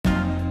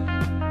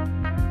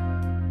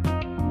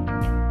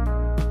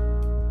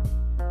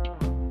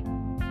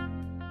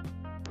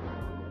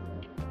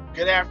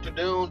Good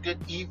afternoon, good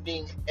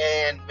evening,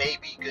 and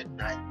maybe good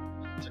night.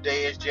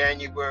 Today is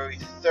January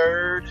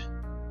 3rd,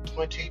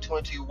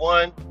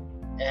 2021,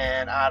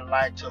 and I'd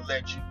like to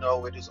let you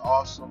know it is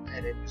awesome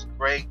and it is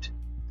great.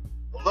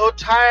 A little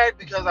tired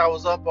because I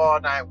was up all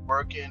night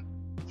working,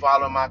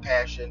 following my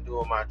passion,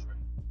 doing my dream.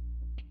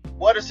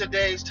 What is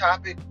today's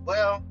topic?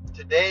 Well,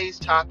 today's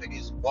topic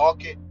is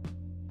walk it,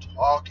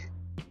 talk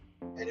it.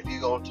 And if you're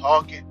going to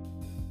talk it,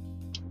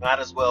 might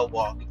as well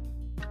walk it.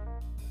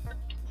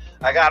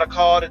 I got a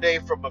call today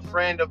from a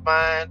friend of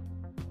mine,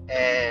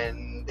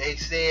 and they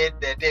said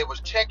that they was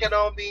checking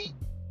on me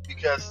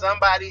because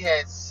somebody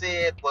had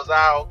said, was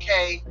I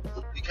okay?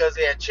 Because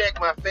they had checked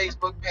my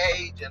Facebook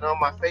page, and on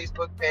my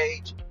Facebook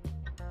page,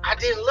 I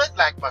didn't look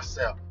like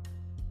myself.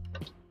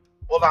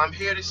 Well, I'm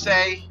here to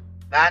say,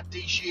 not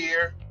this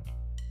year.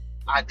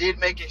 I did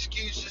make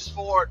excuses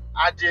for it.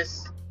 I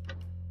just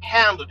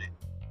handled it.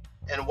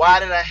 And why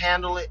did I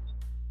handle it?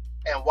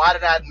 And why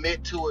did I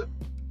admit to it?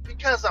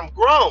 Because I'm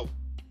grown.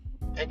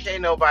 And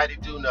can't nobody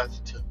do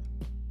nothing to me.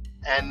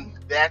 And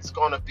that's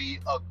going to be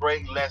a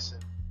great lesson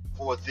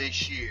for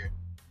this year.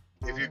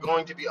 If you're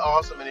going to be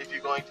awesome and if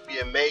you're going to be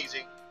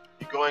amazing,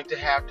 you're going to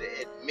have to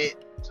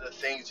admit to the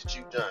things that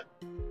you've done.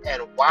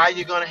 And why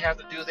you're going to have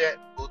to do that,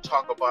 we'll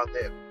talk about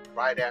that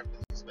right after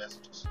these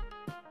messages.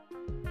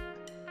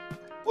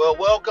 Well,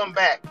 welcome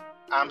back.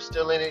 I'm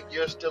still in it.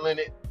 You're still in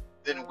it.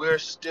 Then we're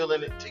still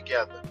in it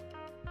together.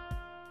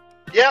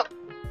 Yep.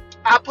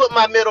 I put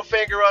my middle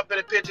finger up in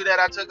a picture that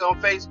I took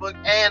on Facebook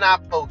and I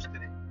posted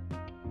it.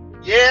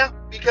 Yeah,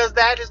 because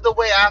that is the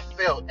way I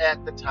felt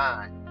at the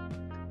time.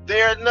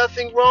 There's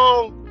nothing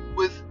wrong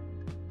with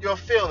your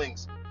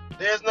feelings.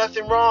 There's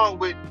nothing wrong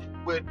with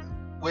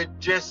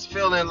just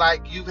feeling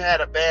like you've had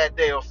a bad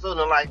day or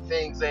feeling like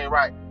things ain't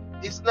right.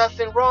 It's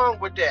nothing wrong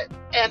with that.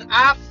 And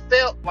I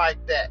felt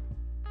like that.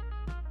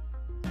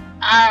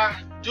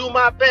 I do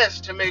my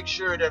best to make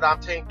sure that I'm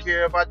taken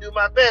care of. I do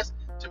my best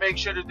to make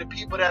sure that the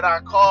people that I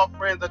call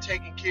friends are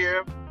taken care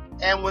of.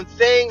 And when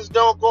things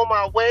don't go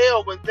my way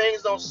or when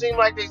things don't seem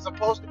like they're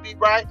supposed to be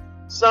right,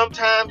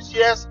 sometimes,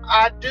 yes,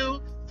 I do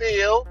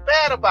feel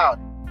bad about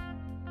it.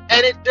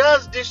 And it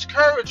does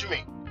discourage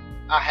me.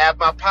 I have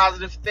my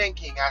positive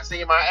thinking. I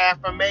say my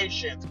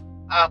affirmations.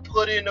 I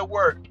put in the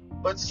work.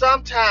 But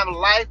sometimes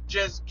life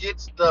just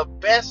gets the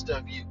best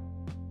of you.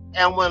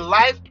 And when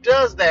life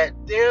does that,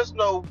 there's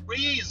no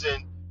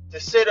reason to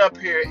sit up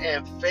here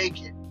and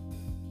fake it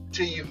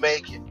till you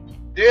make it.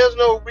 There's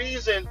no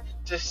reason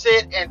to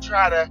sit and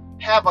try to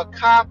have a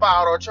cop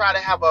out or try to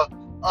have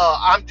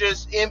I'm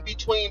just in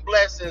between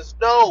blessings.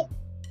 No.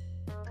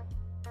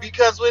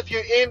 Because if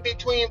you're in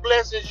between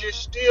blessings, you're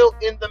still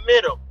in the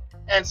middle.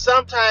 And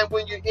sometimes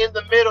when you're in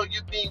the middle,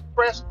 you're being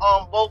pressed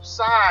on both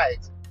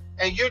sides.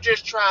 And you're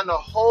just trying to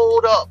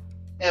hold up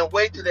and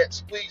wait till that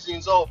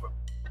squeezing's over.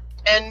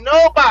 And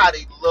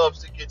nobody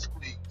loves to get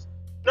squeezed.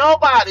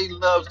 Nobody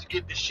loves to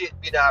get the shit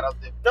beat out of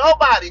them.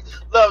 Nobody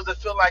loves to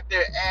feel like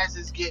their ass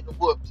is getting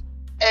whooped.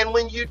 And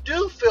when you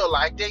do feel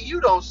like that, you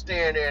don't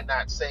stand there and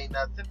not say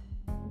nothing.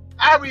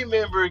 I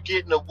remember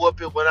getting a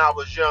whooping when I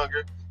was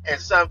younger, and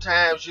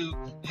sometimes you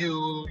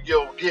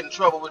get in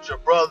trouble with your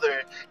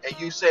brother, and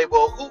you say,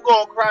 well, who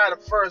gonna cry the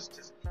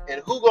first,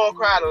 and who gonna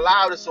cry the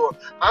loudest, or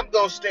I'm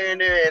gonna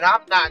stand there and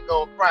I'm not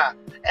gonna cry.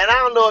 And I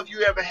don't know if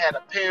you ever had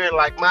a parent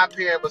like my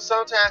parent, but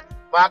sometimes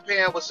my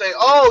parent would say,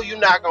 oh, you're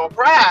not gonna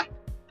cry.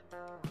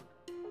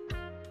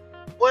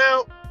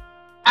 Well,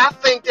 I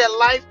think that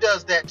life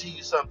does that to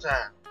you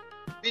sometimes.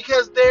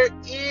 Because there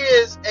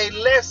is a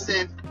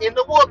lesson in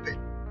the whooping.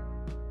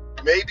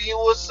 Maybe it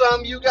was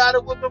something you got a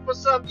whooping for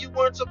something you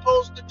weren't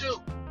supposed to do.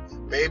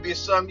 Maybe it's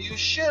something you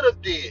should have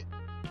did.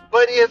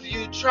 But if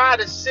you try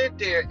to sit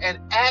there and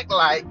act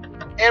like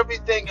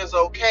everything is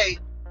okay,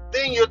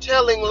 then you're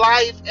telling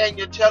life and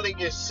you're telling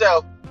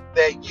yourself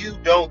that you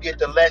don't get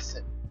the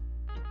lesson.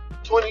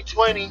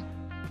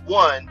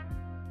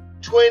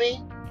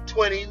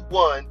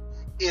 2021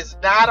 is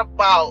not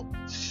about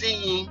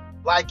seeing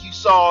like you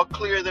saw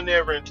clearer than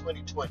ever in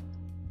 2020.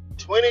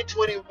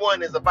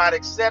 2021 is about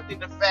accepting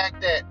the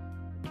fact that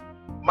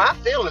my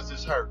feelings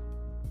is hurt.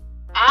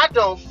 I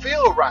don't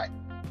feel right.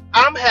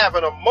 I'm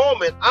having a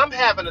moment. I'm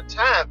having a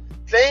time.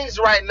 Things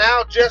right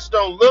now just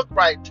don't look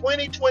right.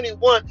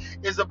 2021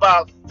 is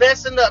about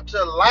fessing up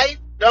to life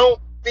don't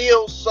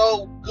feel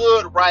so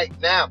good right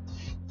now.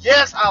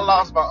 Yes, I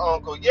lost my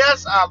uncle.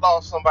 Yes, I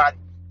lost somebody.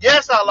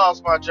 Yes, I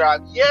lost my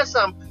job. Yes,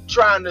 I'm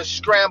trying to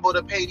scramble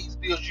to pay these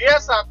bills.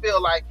 Yes, I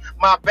feel like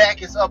my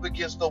back is up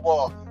against the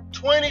wall.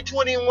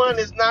 2021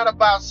 is not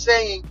about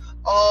saying,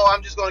 oh,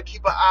 I'm just going to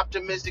keep an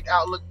optimistic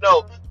outlook.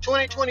 No,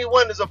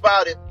 2021 is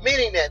about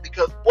admitting that,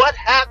 because what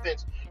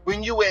happens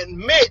when you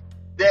admit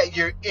that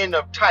you're in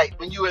uptight,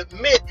 when you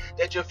admit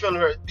that you're feeling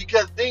hurt,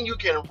 because then you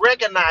can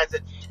recognize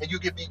it and you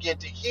can begin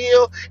to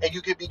heal and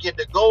you can begin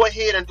to go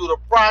ahead and do the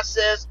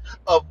process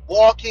of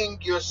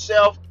walking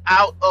yourself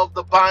out of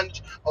the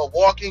bondage, or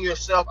walking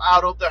yourself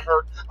out of the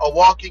hurt, or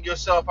walking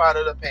yourself out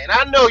of the pain.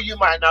 I know you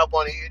might not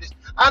want to hear this.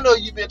 I know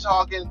you've been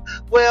talking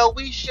well,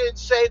 we shouldn't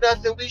say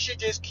nothing. We should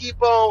just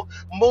keep on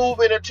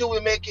moving until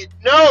we make it.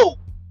 No,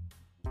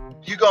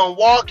 you're going to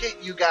walk it.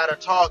 You got to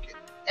talk it.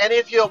 And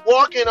if you're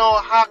walking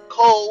on hot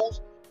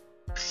coals,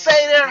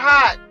 say they're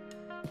hot.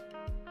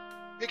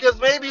 Because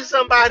maybe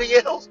somebody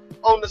else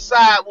on the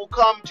side will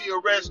come to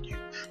your rescue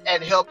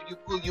and help you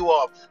pull you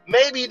off.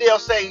 Maybe they'll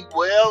say,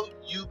 well,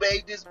 you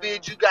made this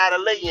bid, you got to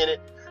lay in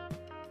it.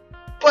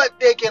 But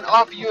they can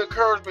offer you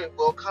encouragement.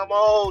 Well, come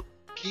on,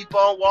 keep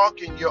on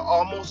walking. You're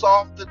almost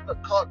off the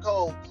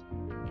coals.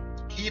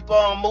 Keep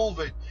on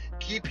moving.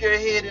 Keep your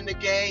head in the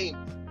game.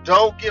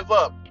 Don't give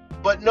up.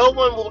 But no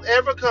one will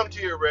ever come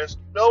to your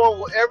rescue. No one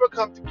will ever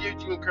come to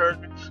give you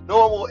encouragement.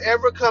 No one will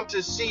ever come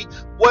to see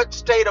what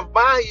state of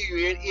mind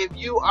you're in if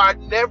you are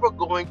never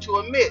going to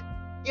admit,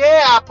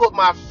 yeah, I put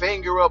my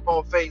finger up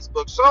on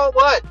Facebook. So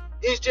what?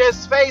 It's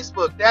just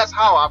Facebook. That's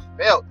how I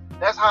felt.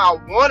 That's how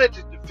I wanted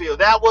it to feel.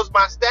 That was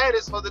my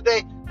status for the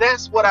day.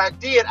 That's what I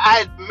did.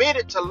 I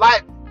admitted to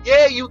life.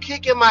 Yeah, you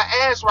kicking my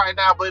ass right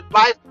now, but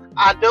life,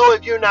 I know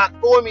if you're not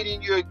for me,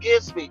 then you're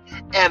against me.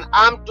 And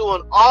I'm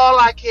doing all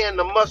I can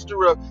to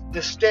muster up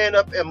to stand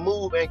up and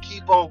move and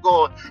keep on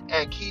going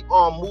and keep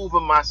on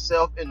moving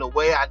myself in the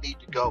way I need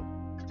to go.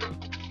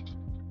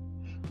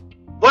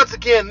 Once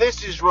again,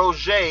 this is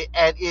Roger,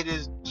 and it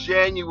is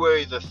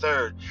January the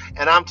 3rd.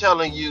 And I'm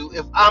telling you,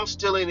 if I'm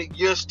still in it,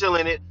 you're still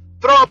in it.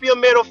 Throw up your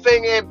middle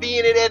finger and be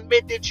in it.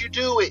 Admit that you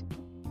do it.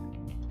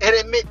 And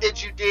admit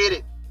that you did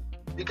it.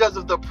 Because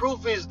if the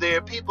proof is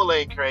there, people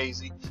ain't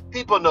crazy.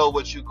 People know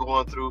what you're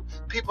going through.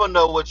 People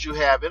know what you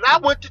have. And I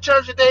went to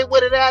church today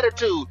with an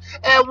attitude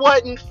and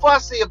wasn't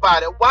fussy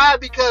about it. Why?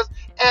 Because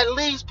at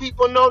least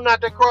people know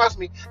not to cross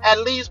me. At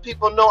least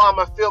people know I'm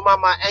going to feel my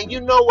mind. And you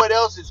know what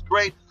else is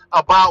great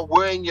about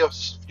wearing your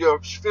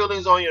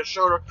feelings on your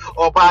shoulder,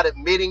 or about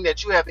admitting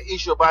that you have an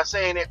issue, about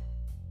saying it?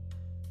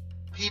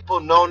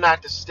 People know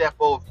not to step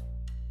over you.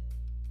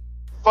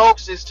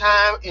 Folks, it's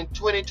time in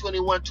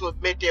 2021 to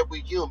admit that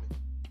we're human.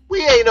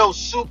 We ain't no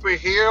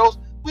superheroes.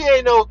 We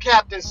ain't no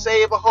Captain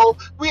Save-A-Ho.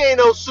 We ain't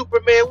no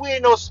Superman. We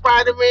ain't no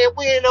Spider-Man.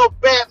 We ain't no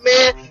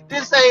Batman.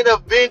 This ain't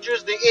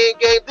Avengers, the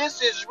Endgame.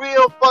 This is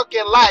real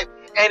fucking life.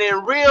 And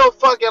in real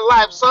fucking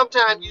life,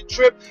 sometimes you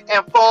trip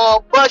and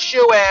fall, bust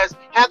your ass,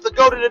 have to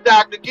go to the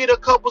doctor, get a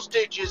couple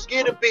stitches,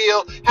 get a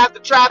bill, have to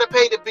try to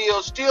pay the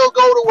bill, still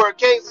go to work,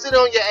 can't sit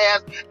on your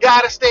ass,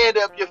 gotta stand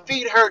up, your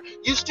feet hurt.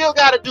 You still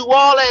gotta do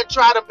all that,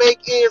 try to make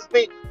ends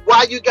meet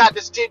while you got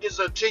the stitches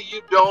until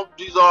you don't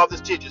dissolve the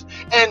stitches.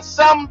 And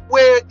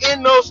somewhere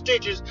in those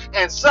stitches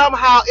and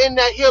somehow in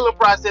that healing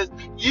process,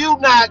 you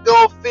not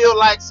gonna feel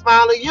like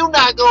smiling, you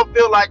not gonna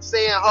feel like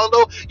saying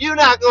hello, you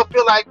not gonna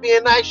feel like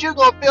being nice, you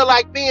gonna feel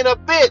like being a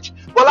bitch.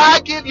 Well, I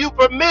give you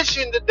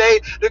permission today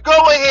to go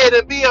ahead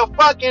and be a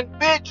fucking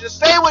bitch and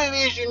say what it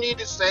is you need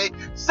to say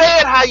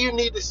it how you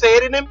need to say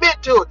it, and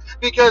admit to it,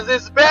 because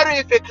it's better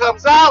if it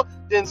comes out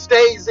than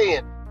stays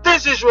in.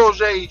 This is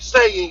Roger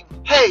saying,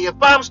 hey, if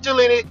I'm still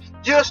in it,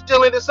 you're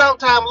still in it.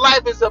 Sometimes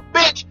life is a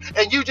bitch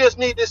and you just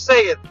need to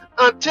say it.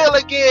 Until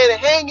again,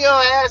 hang your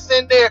ass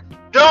in there.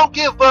 Don't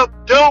give up.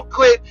 Don't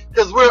quit,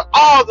 because we're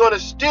all going to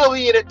still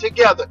be in it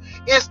together.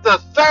 It's the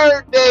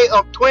third day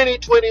of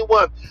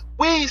 2021.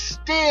 We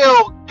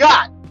still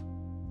got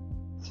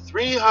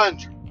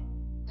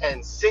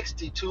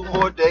 362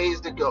 more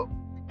days to go.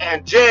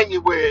 And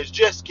January is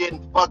just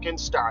getting fucking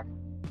started.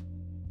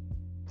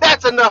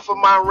 That's enough of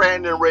my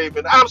rant and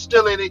raving. I'm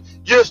still in it.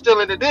 You're still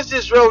in it. This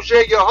is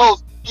Roger, your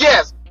host.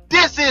 Yes,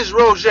 this is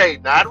Roger.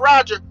 Not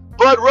Roger,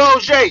 but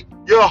Roger,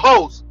 your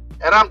host.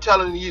 And I'm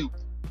telling you,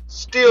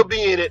 still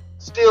be in it.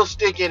 Still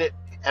stick in it.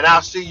 And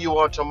I'll see you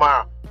on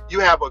tomorrow. You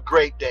have a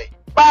great day.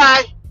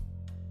 Bye.